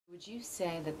Would you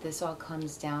say that this all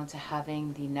comes down to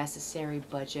having the necessary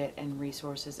budget and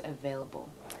resources available?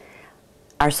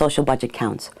 Our social budget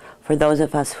counts. For those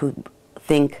of us who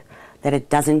think that it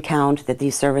doesn't count, that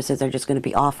these services are just going to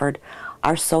be offered,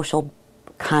 our social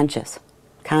conscience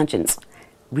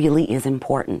really is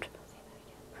important.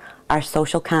 Our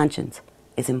social conscience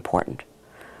is important.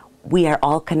 We are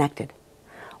all connected.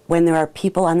 When there are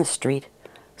people on the street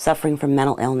suffering from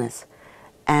mental illness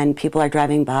and people are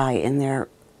driving by in their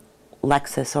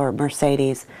Lexus or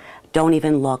Mercedes, don't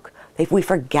even look, we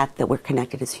forget that we're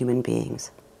connected as human beings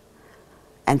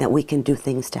and that we can do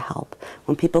things to help.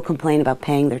 When people complain about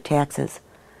paying their taxes,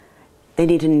 they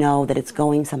need to know that it's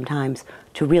going sometimes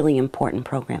to really important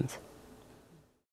programs.